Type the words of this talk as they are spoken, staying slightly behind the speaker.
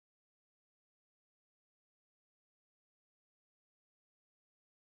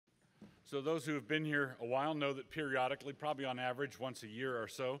So those who have been here a while know that periodically, probably on average once a year or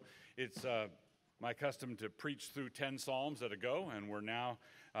so, it's my custom to preach through 10 Psalms at a go, and we're now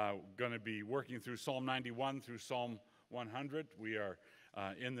going to be working through Psalm 91 through Psalm 100. We are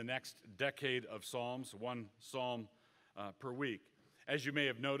in the next decade of Psalms, one Psalm per week. As you may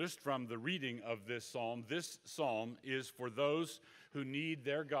have noticed from the reading of this psalm is for those who need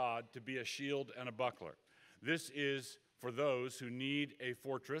their God to be a shield and a buckler. This is for those who need a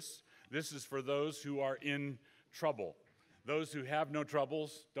fortress. This is for those who are in trouble. Those who have no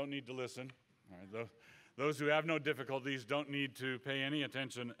troubles don't need to listen. All right, those who have no difficulties don't need to pay any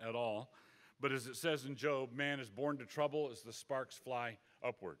attention at all. But as it says in Job, man is born to trouble as the sparks fly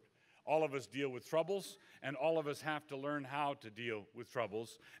upward. All of us deal with troubles, and all of us have to learn how to deal with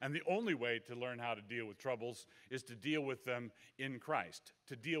troubles. And the only way to learn how to deal with troubles is to deal with them in Christ,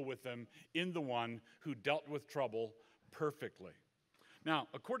 to deal with them in the one who dealt with trouble perfectly. Now,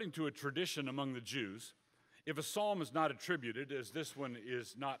 according to a tradition among the Jews, if a psalm is not attributed, as this one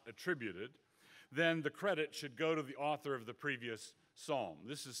is not attributed, then the credit should go to the author of the previous psalm.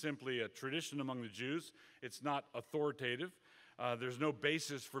 This is simply a tradition among the Jews. It's not authoritative. There's no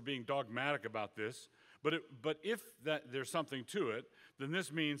basis for being dogmatic about this. But if there's something to it, then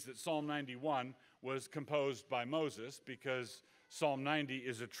this means that Psalm 91 was composed by Moses because Psalm 90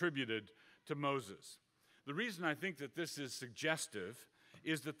 is attributed to Moses. The reason I think that this is suggestive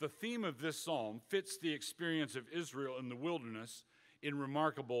is that the theme of this psalm fits the experience of Israel in the wilderness in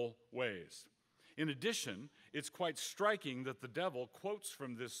remarkable ways. In addition, it's quite striking that the devil quotes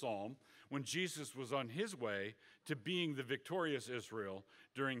from this psalm when Jesus was on his way to being the victorious Israel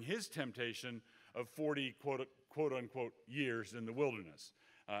during his temptation of 40 quote-unquote years in the wilderness.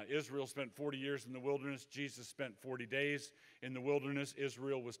 Israel spent 40 years in the wilderness. Jesus spent 40 days in the wilderness.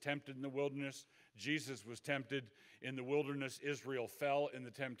 Israel was tempted in the wilderness. Jesus was tempted in the wilderness. Israel fell in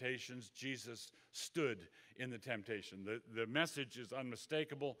the temptations. Jesus stood in the temptation. The message is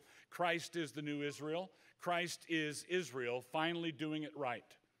unmistakable. Christ is the new Israel. Christ is Israel finally doing it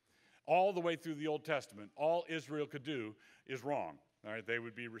right. All the way through the Old Testament, all Israel could do is wrong. All right, they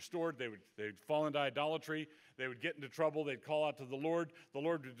would be restored. They'd fall into idolatry. They would get into trouble. They'd call out to the Lord. The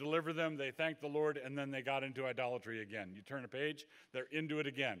Lord would deliver them. They thanked the Lord, and then they got into idolatry again. You turn a page, they're into it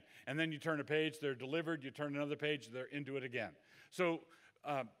again. And then you turn a page, they're delivered. You turn another page, they're into it again. So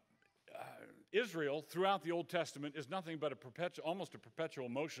Israel, throughout the Old Testament, is nothing but almost a perpetual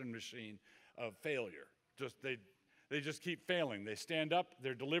motion machine of failure. They just keep failing. They stand up,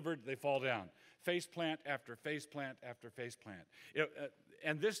 they're delivered, they fall down. Face plant after face plant after face plant.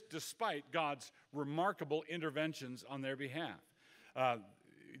 And this despite God's remarkable interventions on their behalf.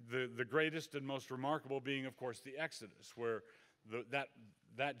 The greatest and most remarkable being, of course, the Exodus, where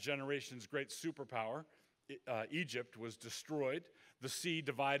that generation's great superpower, Egypt, was destroyed. The sea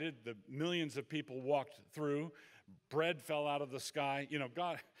divided. The millions of people walked through. Bread fell out of the sky. You know,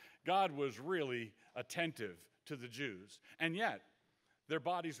 God was really attentive to the Jews. And yet, their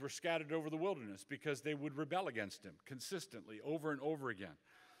bodies were scattered over the wilderness because they would rebel against him consistently over and over again.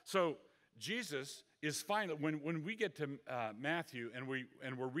 So Jesus is finally, when we get to Matthew and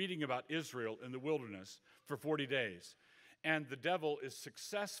we're reading about Israel in the wilderness for 40 days, and the devil is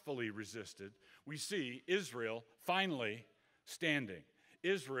successfully resisted, we see Israel finally standing.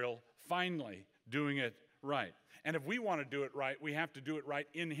 Israel finally doing it right. And if we want to do it right, we have to do it right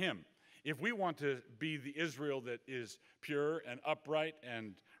in him. If we want to be the Israel that is pure and upright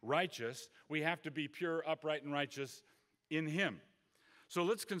and righteous, we have to be pure, upright, and righteous in him. So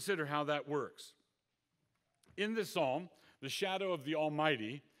let's consider how that works. In this psalm, the shadow of the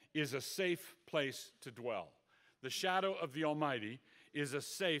Almighty is a safe place to dwell. The shadow of the Almighty is a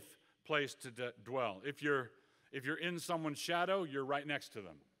safe place to dwell. If you're in someone's shadow, you're right next to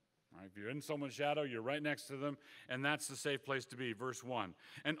them. Right, if you're in someone's shadow, you're right next to them, and that's the safe place to be, verse 1.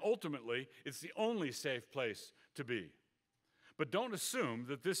 And ultimately, it's the only safe place to be. But don't assume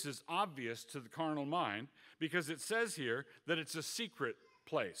that this is obvious to the carnal mind, because it says here that it's a secret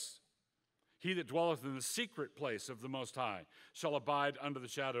place. He that dwelleth in the secret place of the Most High shall abide under the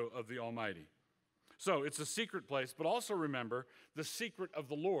shadow of the Almighty. So it's a secret place, but also remember, the secret of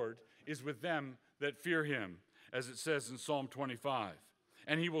the Lord is with them that fear him, as it says in Psalm 25.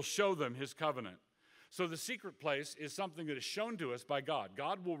 And he will show them his covenant. So the secret place is something that is shown to us by God.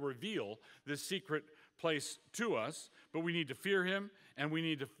 God will reveal this secret place to us, but we need to fear him, and we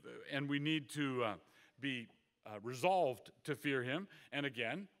need to be resolved to fear him. And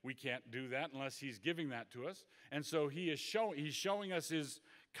again, we can't do that unless he's giving that to us. And so he's showing us his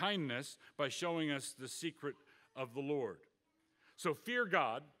kindness by showing us the secret of the Lord. So fear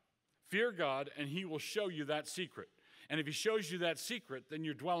God, and he will show you that secret. And if he shows you that secret, then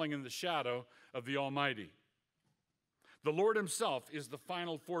you're dwelling in the shadow of the Almighty. The Lord himself is the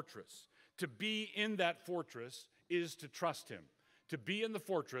final fortress. To be in that fortress is to trust him. To be in the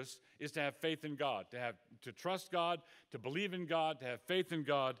fortress is to have faith in God, to trust God, to believe in God, to have faith in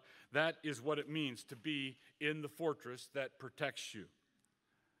God. That is what it means to be in the fortress that protects you.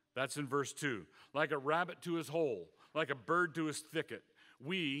 That's in verse 2. Like a rabbit to his hole, like a bird to his thicket,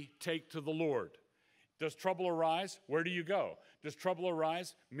 we take to the Lord. Does trouble arise? Where do you go? Does trouble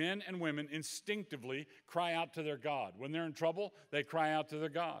arise? Men and women instinctively cry out to their God. When they're in trouble, they cry out to their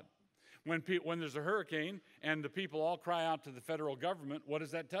God. When there's a hurricane and the people all cry out to the federal government, what does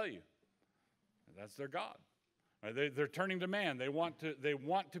that tell you? That's their God. They're turning to man. They want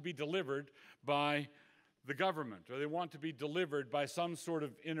to be delivered by the government, or they want to be delivered by some sort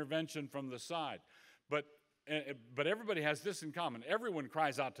of intervention from the side. But everybody has this in common. Everyone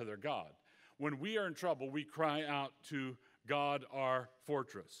cries out to their God. When we are in trouble, we cry out to God, our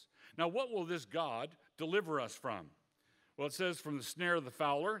fortress. Now, what will this God deliver us from? Well, it says from the snare of the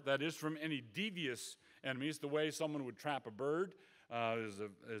fowler, that is from any devious enemies, the way someone would trap a bird is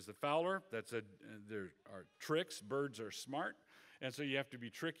the fowler. There are tricks. Birds are smart, and so you have to be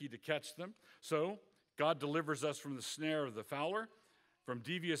tricky to catch them. So God delivers us from the snare of the fowler, from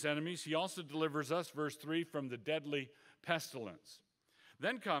devious enemies. He also delivers us, verse 3, from the deadly pestilence.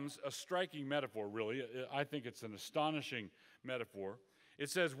 Then comes a striking metaphor, really. I think it's an astonishing metaphor.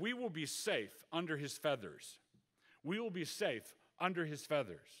 It says, we will be safe under his feathers. We will be safe under his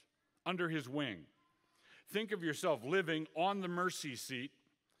feathers, under his wing. Think of yourself living on the mercy seat,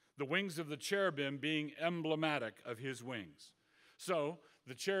 the wings of the cherubim being emblematic of his wings. So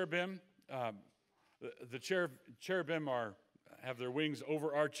the cherubim, cherubim have their wings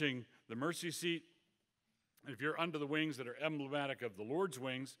overarching the mercy seat. If you're under the wings that are emblematic of the Lord's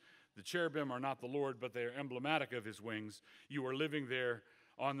wings, the cherubim are not the Lord, but they are emblematic of his wings. You are living there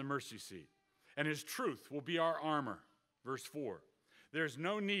on the mercy seat. And his truth will be our armor. Verse 4. There's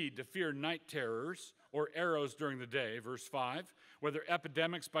no need to fear night terrors or arrows during the day. Verse 5. Whether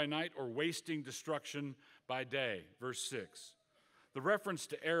epidemics by night or wasting destruction by day. Verse 6. The reference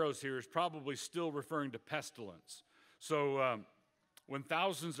to arrows here is probably still referring to pestilence. So when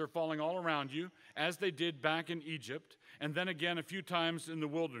thousands are falling all around you, as they did back in Egypt, and then again a few times in the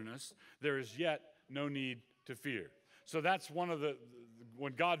wilderness, there is yet no need to fear. So that's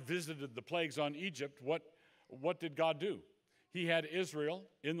when God visited the plagues on Egypt, what did God do? He had Israel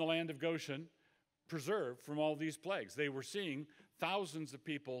in the land of Goshen preserved from all these plagues. They were seeing thousands of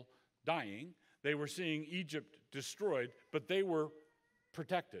people dying. They were seeing Egypt destroyed, but they were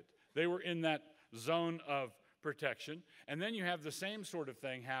protected. They were in that zone of protection. And then you have the same sort of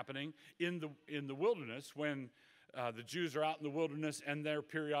thing happening in the wilderness when the Jews are out in the wilderness and their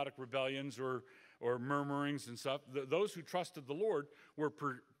periodic rebellions or murmurings and stuff. Those who trusted the Lord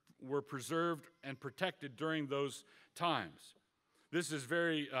were preserved and protected during those times. This is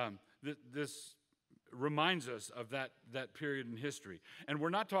this reminds us of that period in history. And we're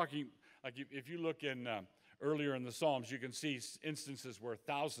not talking, like if you look in earlier in the Psalms, you can see instances where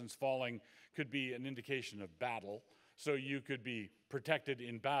thousands falling could be an indication of battle. So you could be protected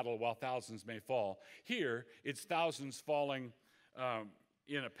in battle while thousands may fall. Here, it's thousands falling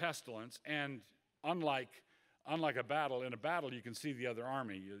in a pestilence, and unlike a battle, in a battle you can see the other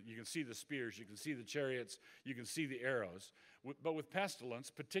army. You can see the spears, you can see the chariots, you can see the arrows. But with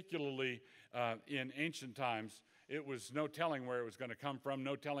pestilence, particularly in ancient times, it was no telling where it was going to come from,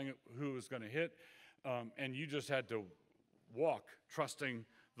 no telling who it was going to hit, and you just had to walk trusting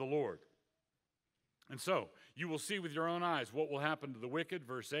the Lord. And so, you will see with your own eyes what will happen to the wicked,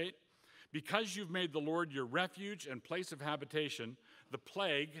 verse 8. Because you've made the Lord your refuge and place of habitation, the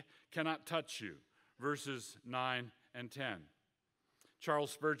plague cannot touch you, verses 9 and 10.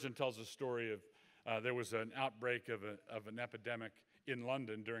 Charles Spurgeon tells a story of there was an outbreak of an epidemic in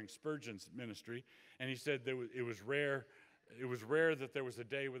London during Spurgeon's ministry, and he said it was rare that there was a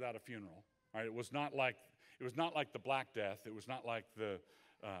day without a funeral. Right? It was not like the Black Death. It was not like the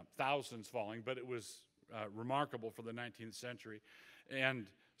thousands falling, but it was remarkable for the 19th century. And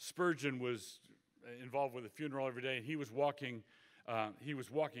Spurgeon was involved with a funeral every day, and he was walking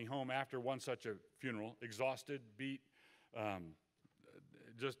home after one such a funeral, exhausted, beat,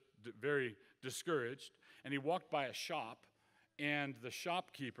 just very discouraged. And he walked by a shop, and the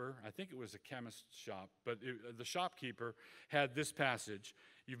shopkeeper, I think it was a chemist's shop, but the shopkeeper had this passage: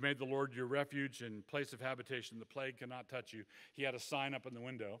 "You've made the Lord your refuge and place of habitation. The plague cannot touch you." He had a sign up in the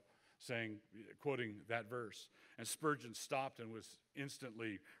window quoting that verse. And Spurgeon stopped and was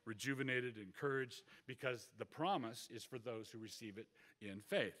instantly rejuvenated, encouraged, because the promise is for those who receive it in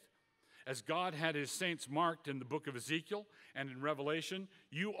faith. As God had his saints marked in the book of Ezekiel and in Revelation,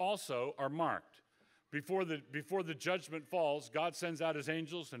 you also are marked. Before the judgment falls, God sends out his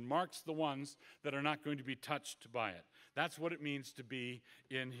angels and marks the ones that are not going to be touched by it. That's what it means to be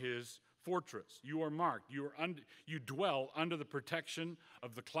in his fortress. You are marked. You dwell under the protection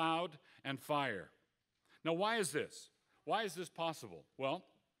of the cloud and fire. Now, why is this? Why is this possible? Well,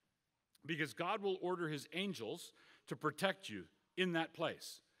 because God will order his angels to protect you in that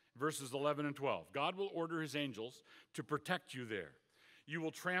place. Verses 11 and 12. God will order his angels to protect you there. You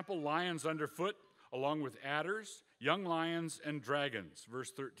will trample lions underfoot, along with adders, young lions, and dragons.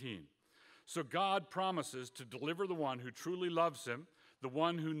 Verse 13. So God promises to deliver the one who truly loves him, the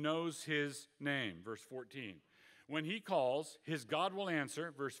one who knows his name. Verse 14. When he calls, his God will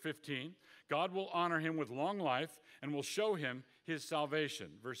answer. Verse 15. God will honor him with long life and will show him his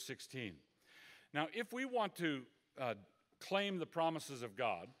salvation. Verse 16. Now, if we want to claim the promises of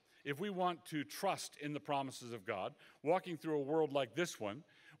God, if we want to trust in the promises of God, walking through a world like this one,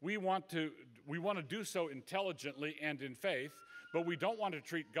 we want to do so intelligently and in faith, but we don't want to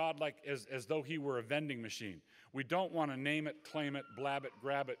treat God like as though he were a vending machine. We don't want to name it, claim it, blab it,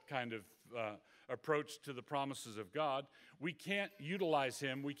 grab it kind of approach to the promises of God. We can't utilize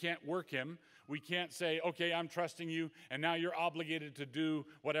him. We can't work him. We can't say, okay, I'm trusting you, and now you're obligated to do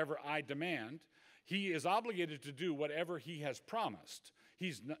whatever I demand. He is obligated to do whatever he has promised.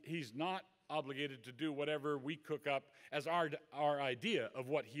 He's not obligated to do whatever we cook up as our idea of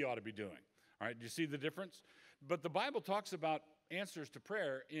what he ought to be doing. All right, do you see the difference? But the Bible talks about answers to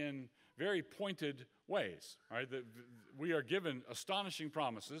prayer in very pointed ways. All right, we are given astonishing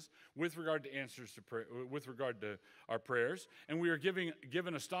promises with regard to answers to prayer, with regard to our prayers, and we are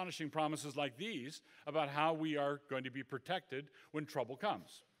given astonishing promises like these about how we are going to be protected when trouble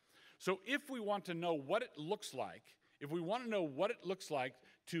comes. So if we want to know what it looks like,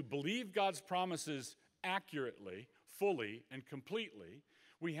 to believe God's promises accurately, fully, and completely,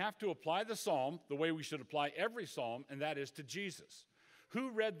 we have to apply the psalm the way we should apply every psalm, and that is to Jesus. Who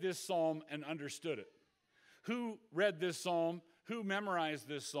read this psalm and understood it? Who read this psalm, who memorized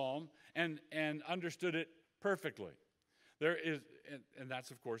this psalm, and understood it perfectly? There is, and that's,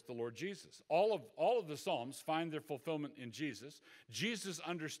 of course, the Lord Jesus. All of the psalms find their fulfillment in Jesus. Jesus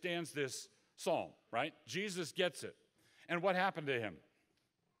understands this psalm, right? Jesus gets it. And what happened to him?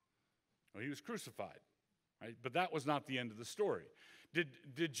 Well, he was crucified, right? But that was not the end of the story.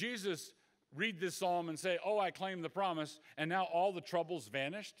 Did Jesus read this psalm and say, oh, I claim the promise, and now all the troubles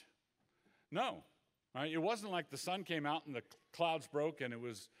vanished? No, right? It wasn't like the sun came out and the clouds broke and it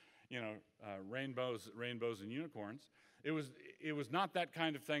was, rainbows and unicorns. It was not that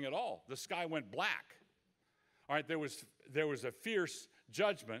kind of thing at all. The sky went black. All right, there was a fierce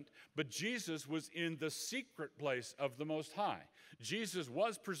judgment, but Jesus was in the secret place of the Most High. Jesus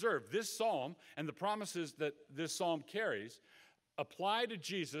was preserved. This psalm and the promises that this psalm carries apply to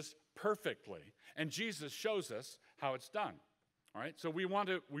Jesus perfectly, and Jesus shows us how it's done. All right, so we want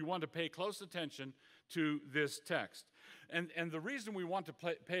to pay close attention to this text, and the reason we want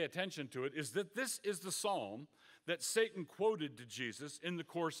to pay attention to it is that this is the psalm that Satan quoted to Jesus in the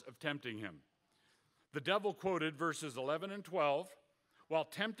course of tempting him. The devil quoted verses 11 and 12 while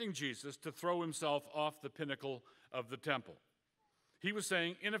tempting Jesus to throw himself off the pinnacle of the temple. He was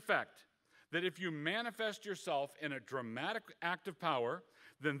saying, in effect, that if you manifest yourself in a dramatic act of power,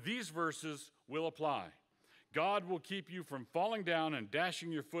 then these verses will apply. God will keep you from falling down and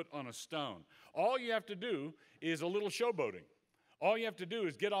dashing your foot on a stone. All you have to do is a little showboating. All you have to do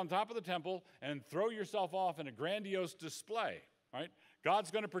is get on top of the temple and throw yourself off in a grandiose display, right?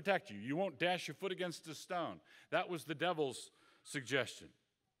 God's going to protect you. You won't dash your foot against a stone. That was the devil's suggestion.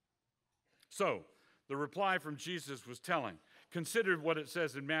 So, the reply from Jesus was telling. Consider what it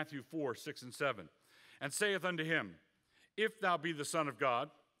says in Matthew 4, 6, and 7. And saith unto him, if thou be the Son of God.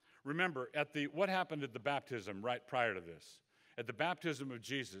 Remember, what happened at the baptism right prior to this? At the baptism of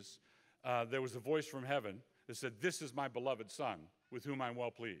Jesus, there was a voice from heaven that said, this is my beloved Son, with whom I'm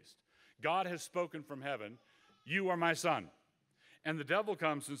well pleased. God has spoken from heaven, you are my Son. And the devil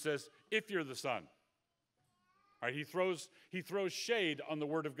comes and says, if you're the Son. All right, he throws shade on the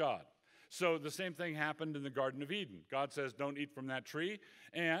word of God. So the same thing happened in the Garden of Eden. God says, don't eat from that tree.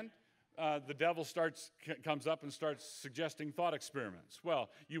 And the devil comes up and starts suggesting thought experiments. Well,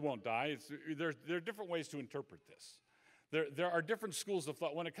 you won't die. There are different ways to interpret this. There are different schools of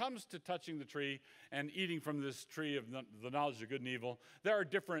thought. When it comes to touching the tree and eating from this tree of the knowledge of good and evil, there are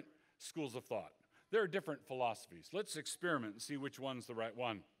different schools of thought. There are different philosophies. Let's experiment and see which one's the right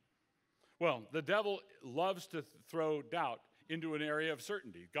one. Well, the devil loves to throw doubt into an area of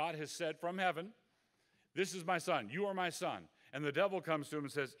certainty. God has said from heaven, this is my Son, you are my Son. And the devil comes to him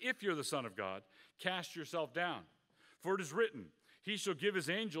and says, if you're the Son of God, cast yourself down. For it is written, he shall give his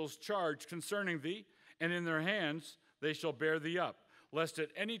angels charge concerning thee, and in their hands they shall bear thee up, lest at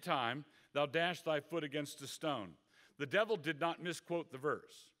any time thou dash thy foot against a stone. The devil did not misquote the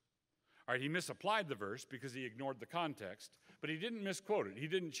verse. All right, he misapplied the verse because he ignored the context, but he didn't misquote it. He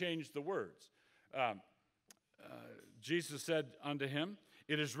didn't change the words. Jesus said unto him,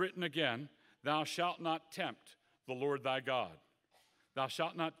 it is written again, thou shalt not tempt the Lord thy God. Thou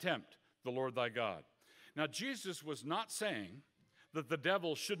shalt not tempt the Lord thy God. Now, Jesus was not saying that the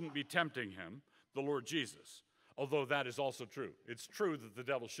devil shouldn't be tempting him, the Lord Jesus, although that is also true. It's true that the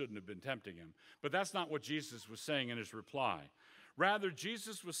devil shouldn't have been tempting him, but that's not what Jesus was saying in his reply. Rather,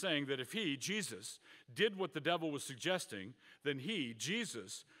 Jesus was saying that if he, Jesus, did what the devil was suggesting, then he,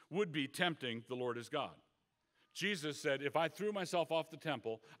 Jesus, would be tempting the Lord his God. Jesus said, if I threw myself off the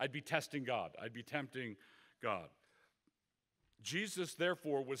temple, I'd be testing God. I'd be tempting God. Jesus,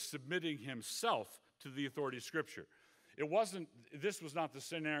 therefore, was submitting himself to the authority of Scripture. This was not the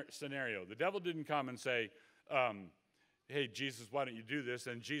scenario. The devil didn't come and say, hey, Jesus, why don't you do this?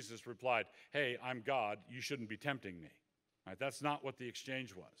 And Jesus replied, hey, I'm God. You shouldn't be tempting me. All right, that's not what the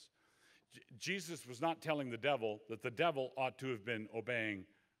exchange was. Jesus was not telling the devil that the devil ought to have been obeying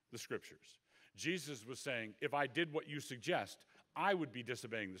the Scriptures. Jesus was saying, if I did what you suggest, I would be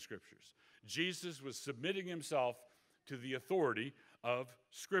disobeying the Scriptures. Jesus was submitting himself to the authority of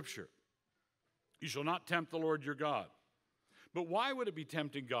Scripture. You shall not tempt the Lord your God. But why would it be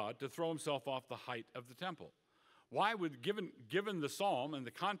tempting God to throw himself off the height of the temple? Why would, given the psalm and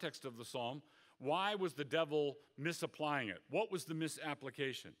the context of the psalm, why was the devil misapplying it? What was the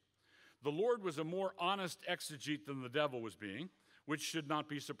misapplication? The Lord was a more honest exegete than the devil was being, which should not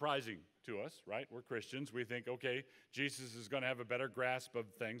be surprising to us, right? We're Christians. We think, okay, Jesus is going to have a better grasp of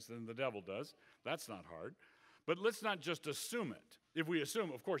things than the devil does. That's not hard. But let's not just assume it. If we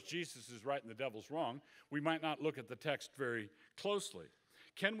assume, of course, Jesus is right and the devil's wrong, we might not look at the text very closely.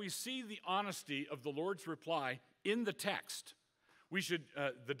 Can we see the honesty of the Lord's reply in the text?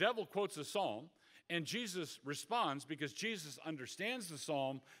 The devil quotes a psalm, and Jesus responds because Jesus understands the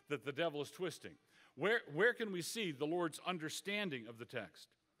psalm that the devil is twisting. Where can we see the Lord's understanding of the text?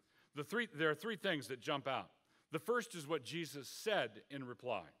 There are three things that jump out. The first is what Jesus said in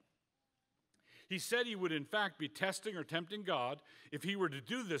reply. He said he would in fact be testing or tempting God if he were to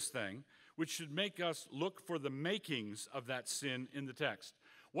do this thing, which should make us look for the makings of that sin in the text.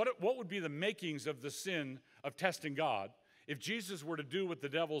 What would be the makings of the sin of testing God? If Jesus were to do what the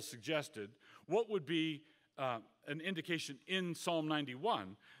devil suggested, what would be an indication in Psalm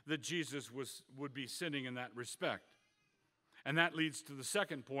 91 that Jesus would be sinning in that respect? And that leads to the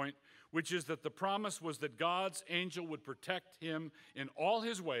second point, which is that the promise was that God's angel would protect him in all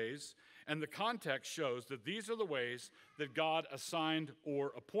his ways, and the context shows that these are the ways that God assigned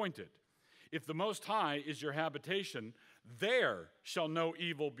or appointed. If the Most High is your habitation, there shall no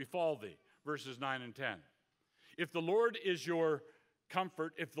evil befall thee, verses 9 and 10. If the Lord is your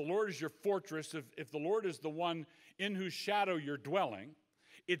comfort, if the Lord is your fortress, if the Lord is the one in whose shadow you're dwelling,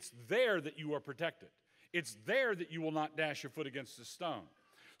 it's there that you are protected. It's there that you will not dash your foot against a stone.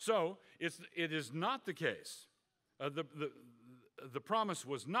 So it is not the case. The promise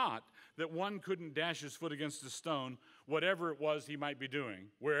was not that one couldn't dash his foot against a stone, whatever it was he might be doing,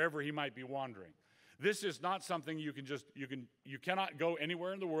 wherever he might be wandering. This is not something you cannot go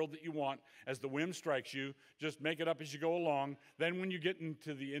anywhere in the world that you want as the whim strikes you. Just make it up as you go along. Then when you get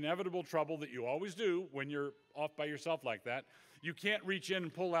into the inevitable trouble that you always do when you're off by yourself like that, you can't reach in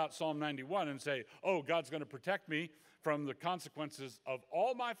and pull out Psalm 91 and say, oh, God's going to protect me from the consequences of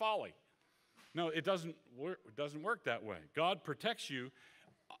all my folly. No, it doesn't work that way. God protects you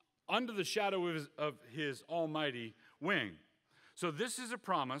under the shadow of his almighty wing. So this is a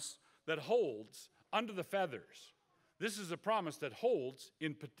promise that holds under the feathers. This is a promise that holds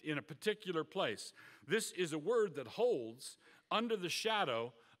in a particular place. This is a word that holds under the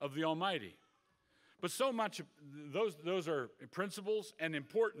shadow of the Almighty. But so much, those are principles and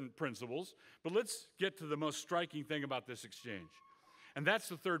important principles, but let's get to the most striking thing about this exchange. And that's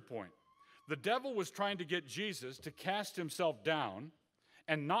the third point. The devil was trying to get Jesus to cast himself down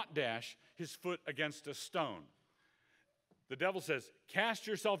and not dash his foot against a stone. The devil says, cast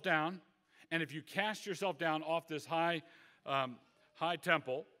yourself down, and if you cast yourself down off this high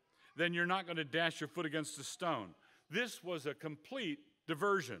temple, then you're not going to dash your foot against a stone. This was a complete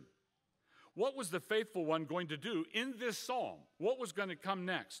diversion. What was the faithful one going to do in this psalm? What was going to come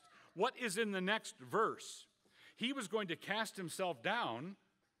next? What is in the next verse? He was going to cast himself down.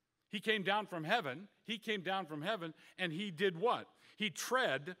 He came down from heaven. He came down from heaven, and he did what? He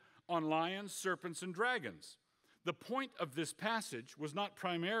tread on lions, serpents, and dragons. The point of this passage was not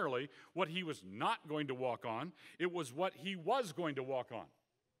primarily what he was not going to walk on, it was what he was going to walk on.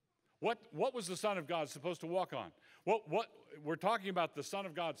 What was the Son of God supposed to walk on? We're talking about the Son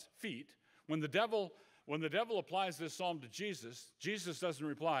of God's feet. When the devil applies this psalm to Jesus, Jesus doesn't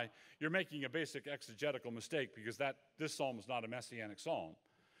reply, "You're making a basic exegetical mistake because this psalm is not a messianic psalm."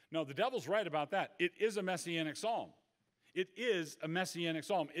 No, the devil's right about that. It is a messianic psalm. It is a messianic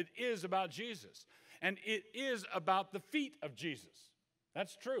psalm. It is about Jesus. And it is about the feet of Jesus.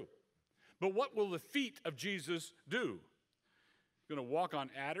 That's true. But what will the feet of Jesus do? Going to walk on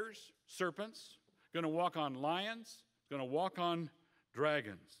adders, serpents, going to walk on lions, going to walk on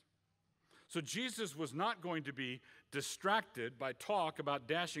dragons. So Jesus was not going to be distracted by talk about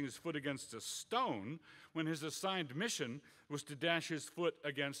dashing his foot against a stone when his assigned mission was to dash his foot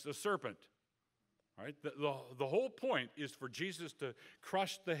against a serpent. All right? The whole point is for Jesus to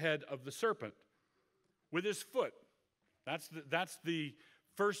crush the head of the serpent with his foot. That's the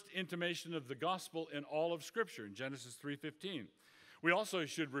first intimation of the gospel in all of Scripture in Genesis 3:15. We also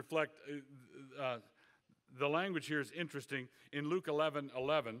should reflect, the language here is interesting. In Luke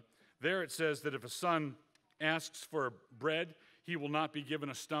 11:11, there it says that if a son asks for bread, he will not be given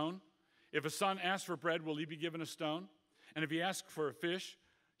a stone. If a son asks for bread, will he be given a stone? And if he asks for a fish,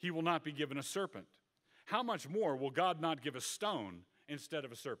 he will not be given a serpent. How much more will God not give a stone instead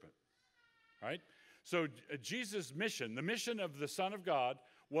of a serpent? Right? So Jesus' mission, the mission of the Son of God,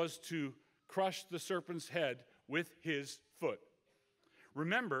 was to crush the serpent's head with his foot.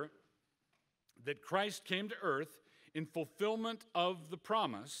 Remember that Christ came to earth in fulfillment of the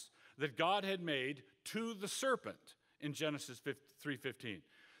promise that God had made to the serpent in Genesis 3:15.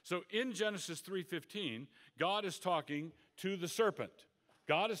 So in Genesis 3:15, God is talking to the serpent.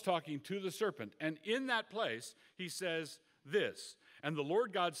 God is talking to the serpent. And in that place, he says this, "And the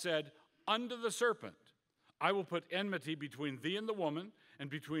Lord God said unto the serpent, I will put enmity between thee and the woman, and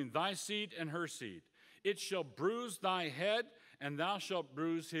between thy seed and her seed. It shall bruise thy head, and thou shalt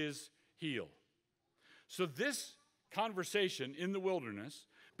bruise his heel." So this conversation in the wilderness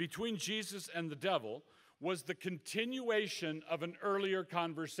between Jesus and the devil was the continuation of an earlier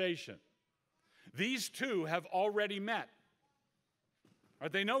conversation. These two have already met. Or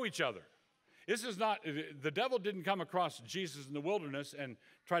they know each other. This is not, the devil didn't come across Jesus in the wilderness and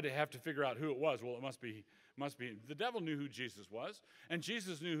try to have to figure out who it was. Well, it must be. The devil knew who Jesus was, and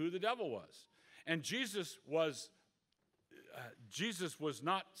Jesus knew who the devil was. And Jesus was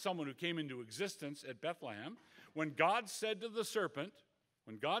not someone who came into existence at Bethlehem. When God said to the serpent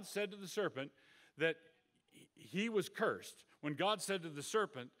that he was cursed, when God said to the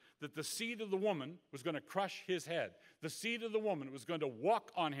serpent that the seed of the woman was going to crush his head, the seed of the woman was going to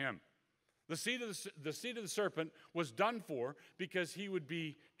walk on him. The seed of the serpent was done for because he would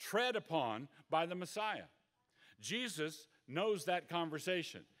be tread upon by the Messiah. Jesus knows that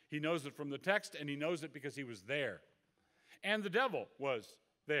conversation. He knows it from the text, and he knows it because he was there. And the devil was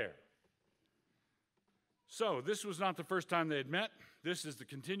there. So this was not the first time they had met. This is the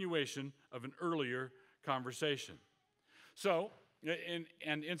continuation of an earlier conversation. So,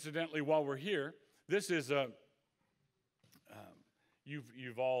 and incidentally, while we're here, this is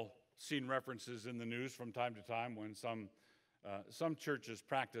you've all seen references in the news from time to time when some churches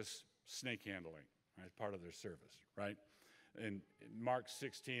practice snake handling as part of their service, right? In Mark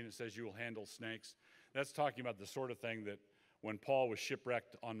 16, it says you will handle snakes. That's talking about the sort of thing that when Paul was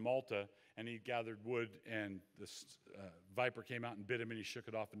shipwrecked on Malta and he gathered wood and this viper came out and bit him and he shook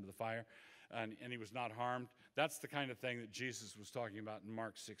it off into the fire and he was not harmed. That's the kind of thing that Jesus was talking about in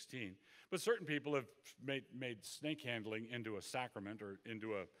Mark 16. But certain people have made snake handling into a sacrament or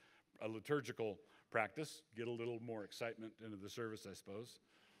into a liturgical practice, get a little more excitement into the service, I suppose.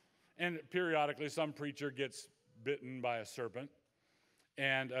 And periodically, some preacher gets bitten by a serpent,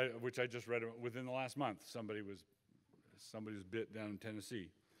 and which I just read within the last month. Somebody was bit down in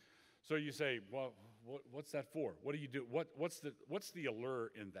Tennessee. So you say, well, what's that for? What do you do? What's the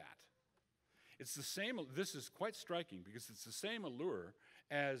allure in that? It's the same. This is quite striking because it's the same allure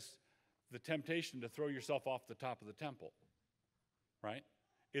as the temptation to throw yourself off the top of the temple, right?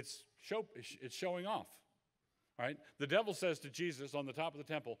 It's showing off, right? The devil says to Jesus on the top of the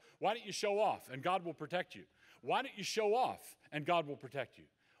temple, "Why don't you show off and God will protect you? Why don't you show off and God will protect you?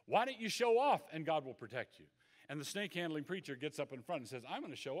 Why don't you show off and God will protect you?" And the snake handling preacher gets up in front and says, "I'm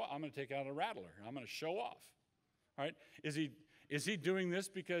going to show off. I'm going to take out a rattler. I'm going to show off." All right? Is he doing this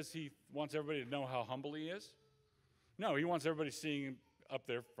because he wants everybody to know how humble he is? No, he wants everybody seeing him up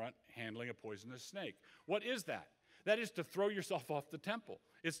there front handling a poisonous snake. What is that? That is to throw yourself off the temple.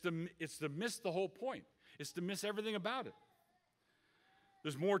 It's to miss the whole point. It's to miss everything about it.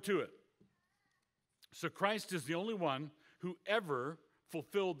 There's more to it. So Christ is the only one who ever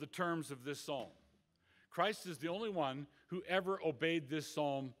fulfilled the terms of this psalm. Christ is the only one who ever obeyed this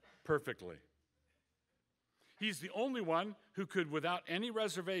psalm perfectly. He's the only one who could, without any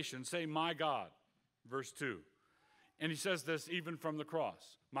reservation, say, my God, verse 2. And he says this even from the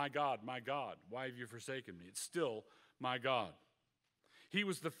cross. My God, why have you forsaken me? It's still my God. He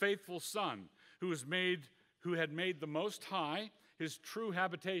was the faithful Son who had made the Most High his true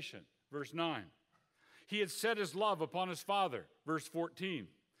habitation, verse 9. He had set his love upon his Father, verse 14.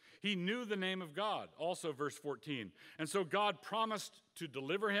 He knew the name of God, also verse 14. And so God promised to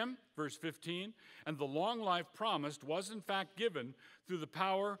deliver him, verse 15. And the long life promised was in fact given through the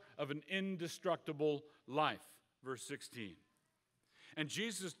power of an indestructible life, verse 16. And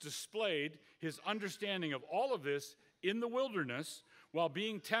Jesus displayed his understanding of all of this in the wilderness while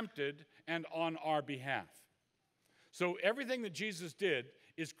being tempted and on our behalf. So everything that Jesus did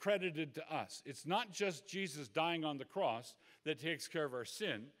is credited to us. It's not just Jesus dying on the cross that takes care of our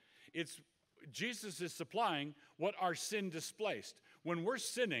sin. It's Jesus is supplying what our sin displaced. When we're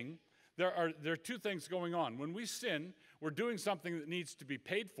sinning, there are two things going on. When we sin, we're doing something that needs to be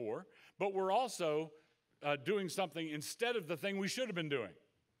paid for, but we're also doing something instead of the thing we should have been doing.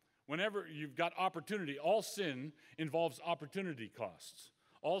 Whenever you've got opportunity, all sin involves opportunity costs.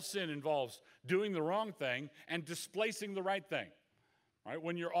 All sin involves doing the wrong thing and displacing the right thing. Right?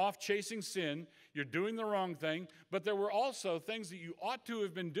 When you're off chasing sin, you're doing the wrong thing, but there were also things that you ought to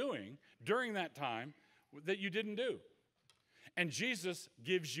have been doing during that time that you didn't do. And Jesus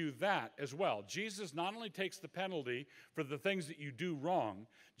gives you that as well. Jesus not only takes the penalty for the things that you do wrong,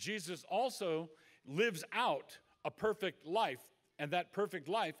 Jesus also lives out a perfect life, and that perfect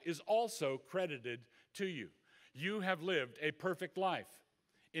life is also credited to you. You have lived a perfect life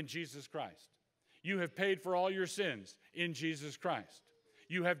in Jesus Christ. You have paid for all your sins in Jesus Christ.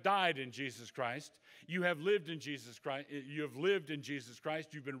 You have died in Jesus Christ. You have lived in Jesus Christ. You have lived in Jesus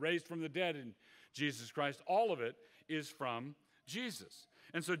Christ. You've been raised from the dead in Jesus Christ. All of it is from Jesus.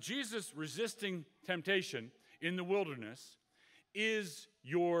 And so Jesus resisting temptation in the wilderness is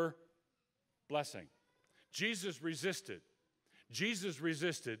your blessing. Jesus resisted. Jesus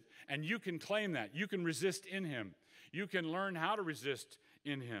resisted, and you can claim that. You can resist in him. You can learn how to resist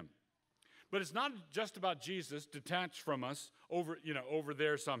in him. But it's not just about Jesus detached from us over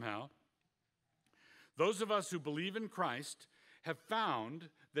there somehow. Those of us who believe in Christ have found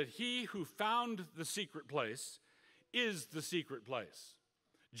that he who found the secret place is the secret place.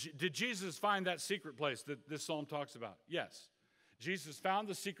 Did Jesus find that secret place that this psalm talks about? Yes. Jesus found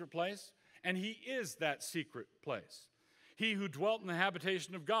the secret place, and he is that secret place. He who dwelt in the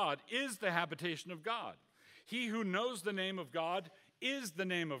habitation of God is the habitation of God. He who knows the name of God is the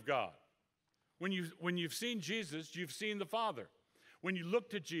name of God. When you've seen Jesus, you've seen the Father. When you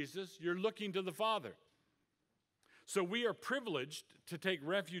look to Jesus, you're looking to the Father. So we are privileged to take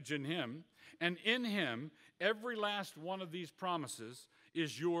refuge in him, and in him, every last one of these promises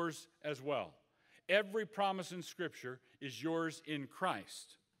is yours as well. Every promise in Scripture is yours in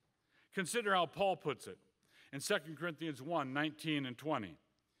Christ. Consider how Paul puts it in 2 Corinthians 1, 19 and 20.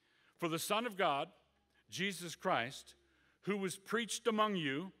 For the Son of God, Jesus Christ, who was preached among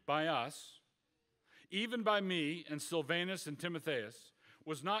you by us, even by me and Silvanus and Timotheus,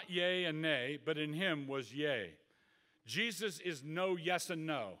 was not yea and nay, but in him was yea. Jesus is no yes and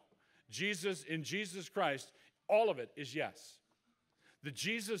no. In Jesus Christ, all of it is yes. The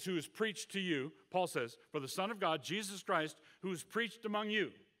Jesus who is preached to you, Paul says, for the Son of God, Jesus Christ, who is preached among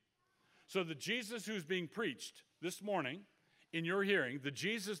you. So the Jesus who's being preached this morning in your hearing, the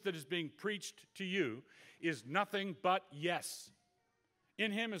Jesus that is being preached to you is nothing but yes.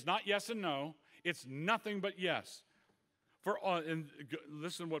 In him is not yes and no. It's nothing but yes. And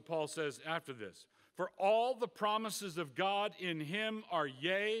listen to what Paul says after this. For all the promises of God in him are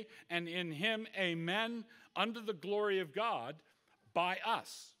yea, and in him amen, unto the glory of God by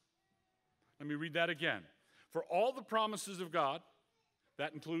us. Let me read that again. For all the promises of God,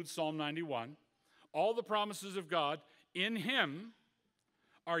 that includes Psalm 91, all the promises of God in him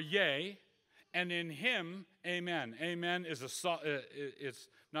are yea, and in him amen. Amen is it's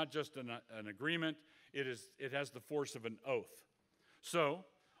not just an agreement, it has the force of an oath. So,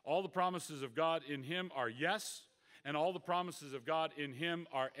 all the promises of God in him are yes, and all the promises of God in him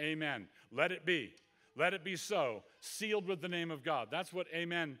are amen. Let it be. Let it be so, sealed with the name of God. That's what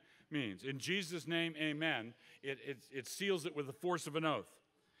amen means. In Jesus' name, amen. It seals it with the force of an oath.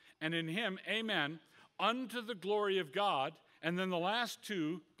 And in him, amen, unto the glory of God. And then the last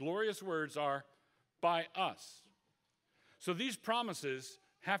two glorious words are by us. So these promises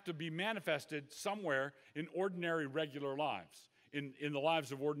have to be manifested somewhere in ordinary, regular lives, in the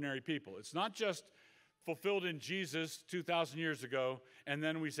lives of ordinary people. It's not just fulfilled in Jesus 2,000 years ago, and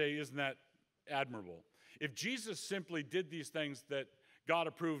then we say, isn't that admirable? If Jesus simply did these things that God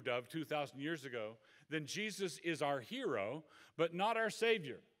approved of 2,000 years ago, then Jesus is our hero, but not our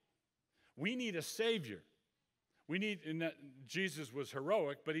Savior. We need a Savior. Jesus was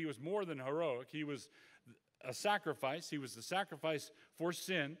heroic, but he was more than heroic. He was a sacrifice. He was the sacrifice for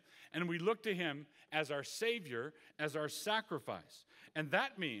sin, and we look to him as our Savior, as our sacrifice. And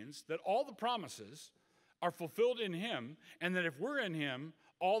that means that all the promises are fulfilled in him, and that if we're in him,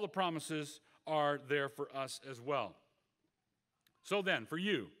 all the promises are there for us as well. So then, for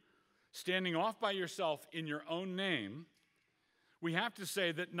you, standing off by yourself in your own name, we have to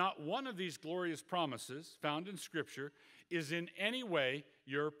say that not one of these glorious promises found in Scripture is in any way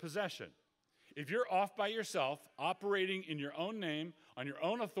your possession. If you're off by yourself, operating in your own name, on your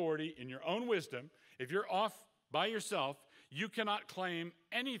own authority, in your own wisdom, if you're off by yourself, you cannot claim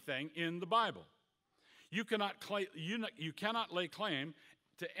anything in the Bible. You cannot lay claim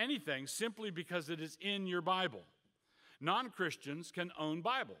to anything simply because it is in your Bible. Non-Christians can own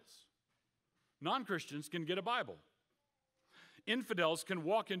Bibles. Non-Christians can get a Bible. Infidels can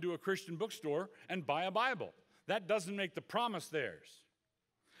walk into a Christian bookstore and buy a Bible. That doesn't make the promise theirs.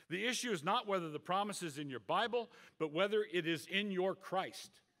 The issue is not whether the promise is in your Bible, but whether it is in your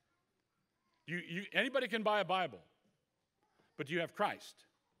Christ. Anybody can buy a Bible, but do you have Christ?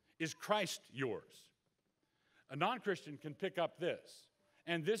 Is Christ yours? A non-Christian can pick up this,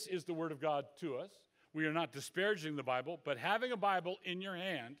 and this is the Word of God to us. We are not disparaging the Bible, but having a Bible in your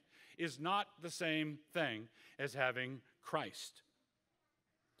hand is not the same thing as having Christ.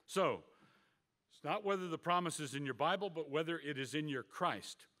 So, it's not whether the promise is in your Bible, but whether it is in your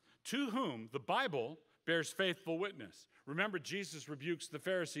Christ, to whom the Bible bears faithful witness. Remember, Jesus rebukes the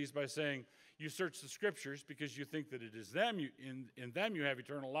Pharisees by saying, you search the Scriptures because you think that it is them, in them you have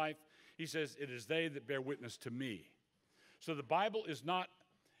eternal life. He says, it is they that bear witness to me. So the Bible is not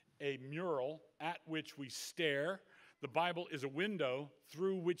a mural at which we stare. The Bible is a window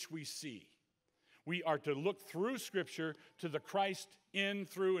through which we see. We are to look through Scripture to the Christ in,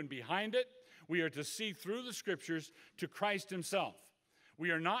 through, and behind it. We are to see through the Scriptures to Christ himself. We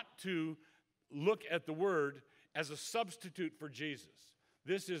are not to look at the Word as a substitute for Jesus.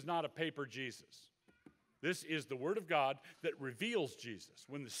 This is not a paper Jesus. This is the Word of God that reveals Jesus.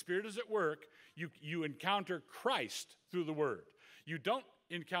 When the Spirit is at work, you encounter Christ through the Word. You don't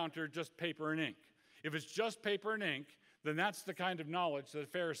encounter just paper and ink. If it's just paper and ink, then that's the kind of knowledge that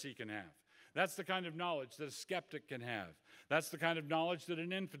a Pharisee can have. That's the kind of knowledge that a skeptic can have. That's the kind of knowledge that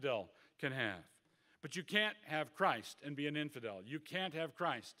an infidel can have. But you can't have Christ and be an infidel. You can't have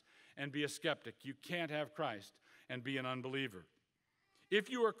Christ and be a skeptic. You can't have Christ and be an unbeliever. If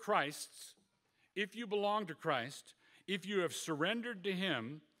you are Christ's, if you belong to Christ, if you have surrendered to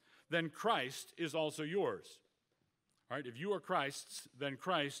him, then Christ is also yours. All right, if you are Christ's, then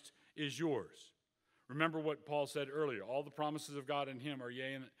Christ is yours. Remember what Paul said earlier. All the promises of God in him are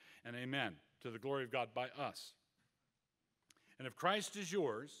yea and amen, to the glory of God by us. And if Christ is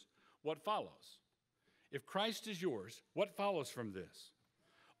yours, what follows? If Christ is yours, what follows from this?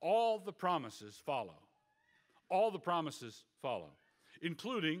 All the promises follow. All the promises follow,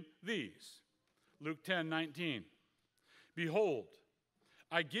 including these. Luke 10:19. Behold,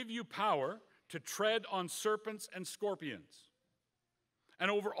 I give you power to tread on serpents and scorpions, and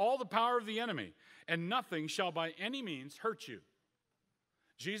over all the power of the enemy, and nothing shall by any means hurt you.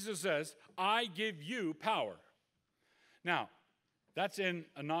 Jesus says, I give you power. Now, that's in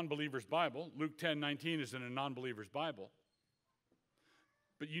a non-believer's Bible. Luke 10:19 is in a non-believer's Bible.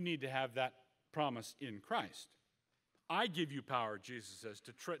 But you need to have that promise in Christ. I give you power, Jesus says,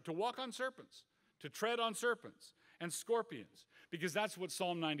 to walk on serpents, to tread on serpents and scorpions, because that's what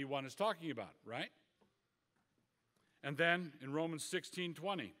Psalm 91 is talking about, right? And then in Romans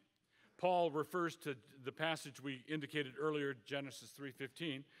 16:20, Paul refers to the passage we indicated earlier, Genesis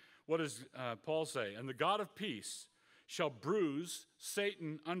 3:15. What does Paul say? And the God of peace shall bruise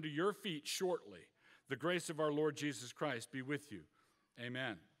Satan under your feet shortly. The grace of our Lord Jesus Christ be with you.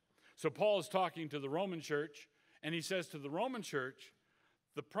 Amen. So Paul is talking to the Roman church, and he says to the Roman church,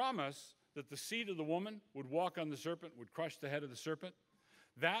 the promise that the seed of the woman would walk on the serpent, would crush the head of the serpent,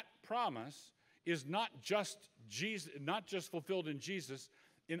 that promise is not just fulfilled in Jesus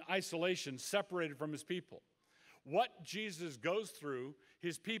in isolation, separated from his people. What Jesus goes through,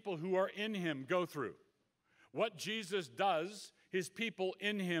 his people who are in him go through. What Jesus does, his people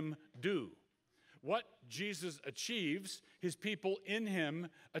in him do. What Jesus achieves, his people in him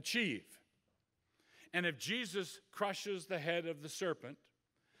achieve. And if Jesus crushes the head of the serpent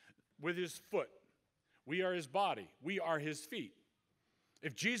with his foot, we are his body, we are his feet.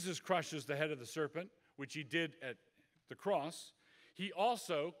 If Jesus crushes the head of the serpent which he did at the cross, he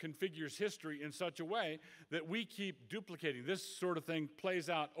also configures history in such a way that we keep duplicating. This sort of thing plays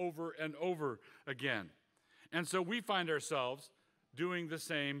out over and over again. And so we find ourselves doing the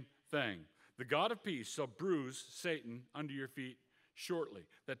same thing. The God of peace shall bruise Satan under your feet shortly.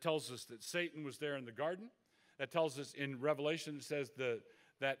 That tells us that Satan was there in the garden. That tells us in Revelation, it says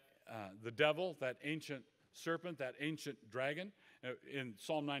that the devil, that ancient serpent, that ancient dragon. In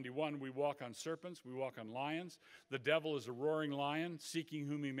Psalm 91, we walk on serpents, we walk on lions. The devil is a roaring lion, seeking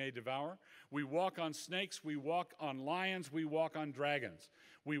whom he may devour. We walk on snakes, we walk on lions, we walk on dragons.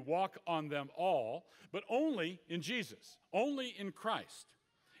 We walk on them all, but only in Jesus, only in Christ.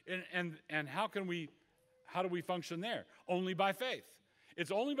 And how do we function there? Only by faith.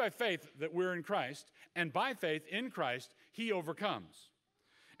 It's only by faith that we're in Christ, and by faith in Christ, he overcomes.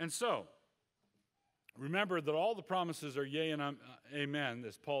 And so, remember that all the promises are yea and amen,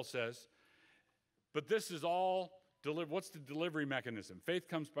 as Paul says. But this is all, what's the delivery mechanism? Faith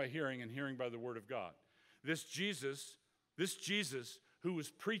comes by hearing, and hearing by the word of God. This Jesus who was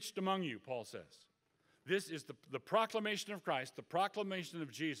preached among you, Paul says. This is the proclamation of Christ, the proclamation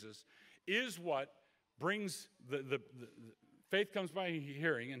of Jesus, is what brings the faith comes by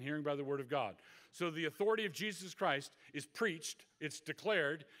hearing, and hearing by the word of God. So the authority of Jesus Christ is preached, it's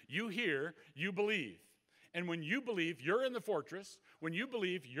declared, you hear, you believe. And when you believe, you're in the fortress. When you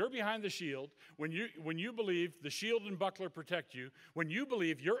believe, you're behind the shield. When you believe, the shield and buckler protect you. When you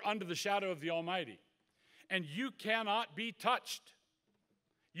believe, you're under the shadow of the Almighty. And you cannot be touched.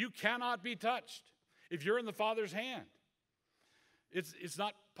 You cannot be touched if you're in the Father's hand. It's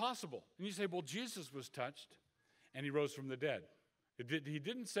not possible. And you say, well, Jesus was touched, and he rose from the dead. He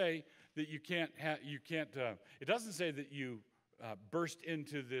didn't say that you can't. It doesn't say that you burst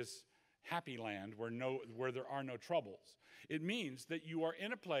into this happy land where there are no troubles. It means that you are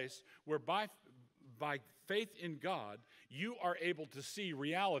in a place where by faith in God, you are able to see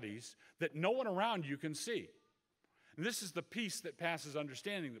realities that no one around you can see. And this is the peace that passes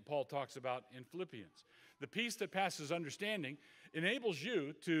understanding that Paul talks about in Philippians. The peace that passes understanding enables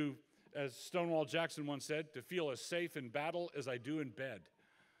you to, as Stonewall Jackson once said, to feel as safe in battle as I do in bed.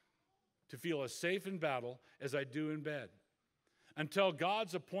 To feel as safe in battle as I do in bed. Until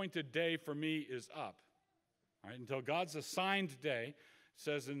God's appointed day for me is up. All right, until God's assigned day,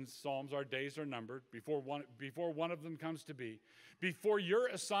 says in Psalms, our days are numbered, before one of them comes to be. Before your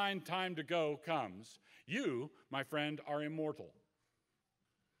assigned time to go comes, you, my friend, are immortal.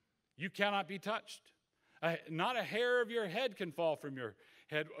 You cannot be touched. Not a hair of your head can fall from your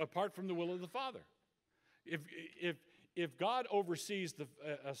head apart from the will of the Father. If God oversees,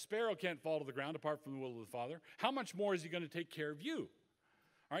 a sparrow can't fall to the ground apart from the will of the Father, how much more is he going to take care of you?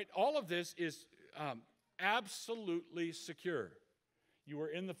 All right, all of this is absolutely secure. You are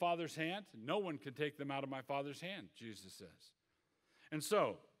in the Father's hand. No one can take them out of my Father's hand, Jesus says. And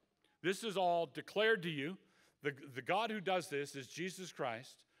so, this is all declared to you. The God who does this is Jesus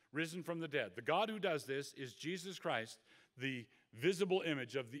Christ, risen from the dead. The God who does this is Jesus Christ, the visible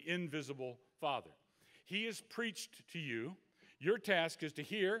image of the invisible Father. He is preached to you. Your task is to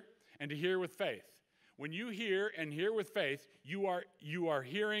hear, and to hear with faith. When you hear and hear with faith, you are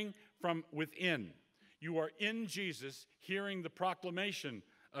hearing from within. You are in Jesus, hearing the proclamation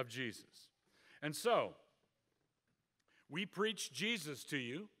of Jesus. And so, we preach Jesus to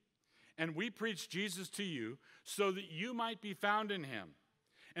you, and we preach Jesus to you so that you might be found in him,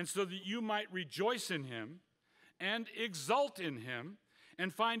 and so that you might rejoice in him, and exult in him,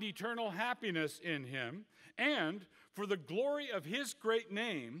 and find eternal happiness in him, and for the glory of his great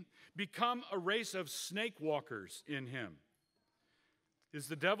name, become a race of snake walkers in him. Is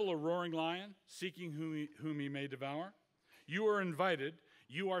the devil a roaring lion, seeking whom he may devour? You are invited,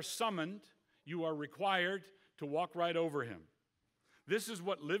 you are summoned, you are required to walk right over him. This is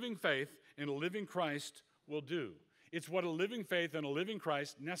what living faith in a living Christ will do. It's what a living faith in a living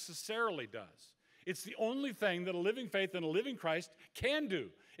Christ necessarily does. It's the only thing that a living faith in a living Christ can do.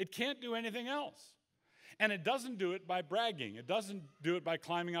 It can't do anything else. And it doesn't do it by bragging. It doesn't do it by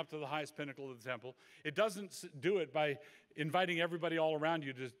climbing up to the highest pinnacle of the temple. It doesn't do it by inviting everybody all around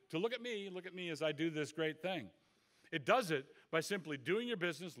you to look at me as I do this great thing. It does it by simply doing your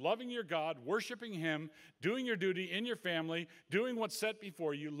business, loving your God, worshiping him, doing your duty in your family, doing what's set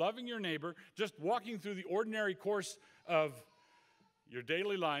before you, loving your neighbor, just walking through the ordinary course of your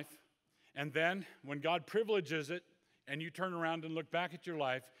daily life. And then when God privileges it and you turn around and look back at your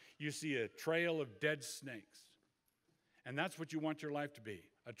life, you see a trail of dead snakes. And that's what you want your life to be,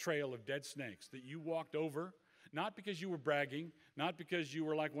 a trail of dead snakes that you walked over, not because you were bragging, not because you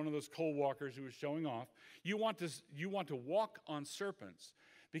were like one of those coal walkers who was showing off. You want to walk on serpents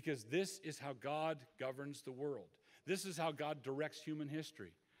because this is how God governs the world. This is how God directs human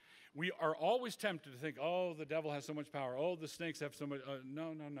history. We are always tempted to think, oh, the devil has so much power. Oh, the snakes have so much.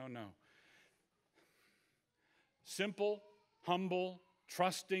 No. Simple, humble,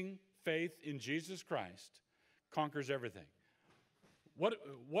 trusting faith in Jesus Christ conquers everything.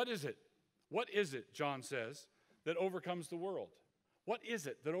 What is it? What is it, John says, that overcomes the world? What is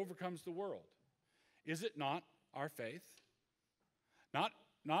it that overcomes the world? Is it not our faith? Not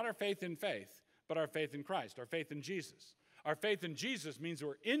our faith in faith, but our faith in Christ, our faith in Jesus. Our faith in Jesus means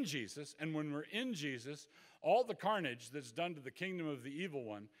we're in Jesus, and when we're in Jesus, all the carnage that's done to the kingdom of the evil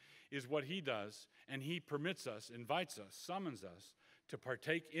one is what he does, and he permits us, invites us, summons us to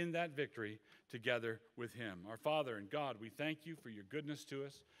partake in that victory together with him. Our Father and God, we thank you for your goodness to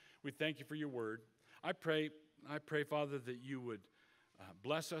us. We thank you for your word. I pray, Father, that you would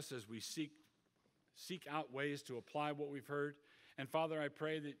bless us as we seek out ways to apply what we've heard. And Father, I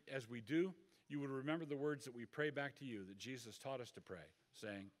pray that as we do, you would remember the words that we pray back to you, that Jesus taught us to pray,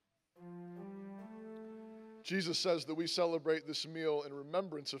 saying, Jesus says that we celebrate this meal in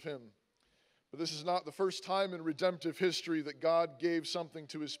remembrance of him. But this is not the first time in redemptive history that God gave something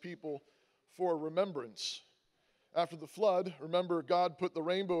to his people for remembrance. After the flood, remember, God put the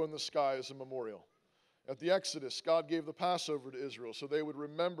rainbow in the sky as a memorial. At the Exodus, God gave the Passover to Israel so they would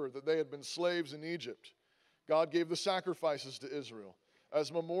remember that they had been slaves in Egypt. God gave the sacrifices to Israel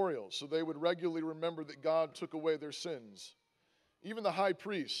as memorials so they would regularly remember that God took away their sins. Even the high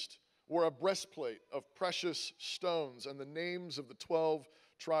priest wore a breastplate of precious stones, and the names of the 12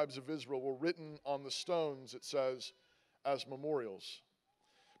 tribes of Israel were written on the stones, it says, as memorials.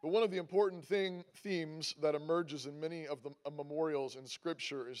 But one of the important themes that emerges in many of the memorials in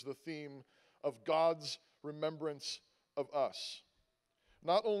Scripture is the theme of God's remembrance of us.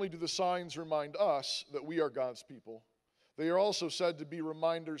 Not only do the signs remind us that we are God's people, they are also said to be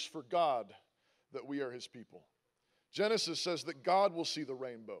reminders for God that we are his people. Genesis says that God will see the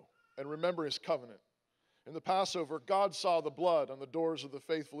rainbow and remember his covenant. In the Passover, God saw the blood on the doors of the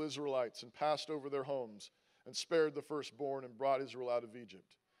faithful Israelites and passed over their homes and spared the firstborn and brought Israel out of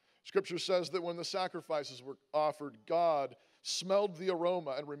Egypt. Scripture says that when the sacrifices were offered, God smelled the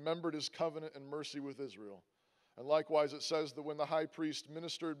aroma and remembered his covenant and mercy with Israel. And likewise, it says that when the high priest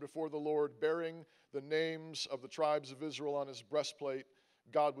ministered before the Lord, bearing the names of the tribes of Israel on his breastplate,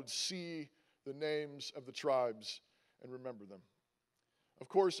 God would see the names of the tribes and remember them. Of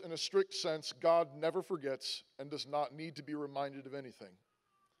course, in a strict sense, God never forgets and does not need to be reminded of anything.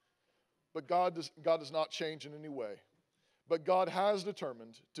 But God does not change in any way. But God has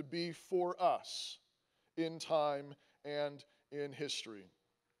determined to be for us in time and in history.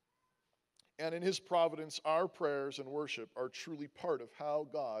 And in his providence, our prayers and worship are truly part of how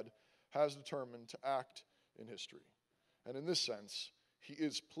God has determined to act in history. And in this sense, he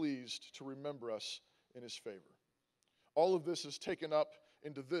is pleased to remember us in his favor. All of this is taken up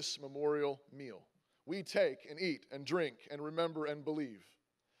into this memorial meal. We take and eat and drink and remember and believe.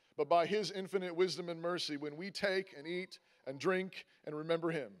 But by his infinite wisdom and mercy, when we take and eat and drink and remember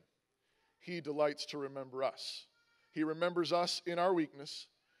him, he delights to remember us. He remembers us in our weakness.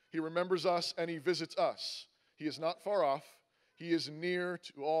 He remembers us and he visits us. He is not far off. He is near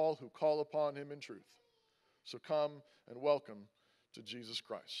to all who call upon him in truth. So come and welcome to Jesus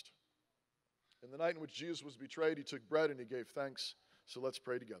Christ. In the night in which Jesus was betrayed, he took bread and he gave thanks. So let's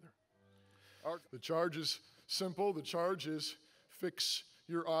pray together. The charge is simple. The charge is fix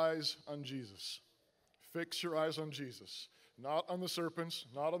your eyes on Jesus. Fix your eyes on Jesus. Not on the serpents,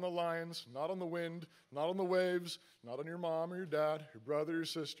 not on the lions, not on the wind, not on the waves, not on your mom or your dad, your brother, your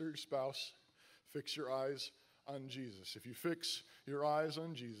sister, your spouse. Fix your eyes on Jesus. If you fix your eyes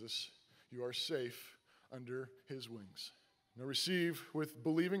on Jesus, you are safe under his wings. Now receive with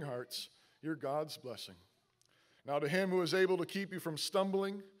believing hearts your God's blessing. Now to him who is able to keep you from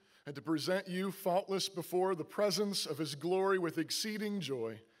stumbling and to present you faultless before the presence of his glory with exceeding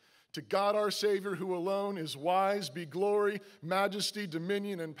joy, to God our Savior, who alone is wise, be glory, majesty,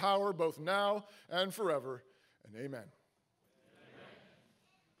 dominion, and power, both now and forever. And amen.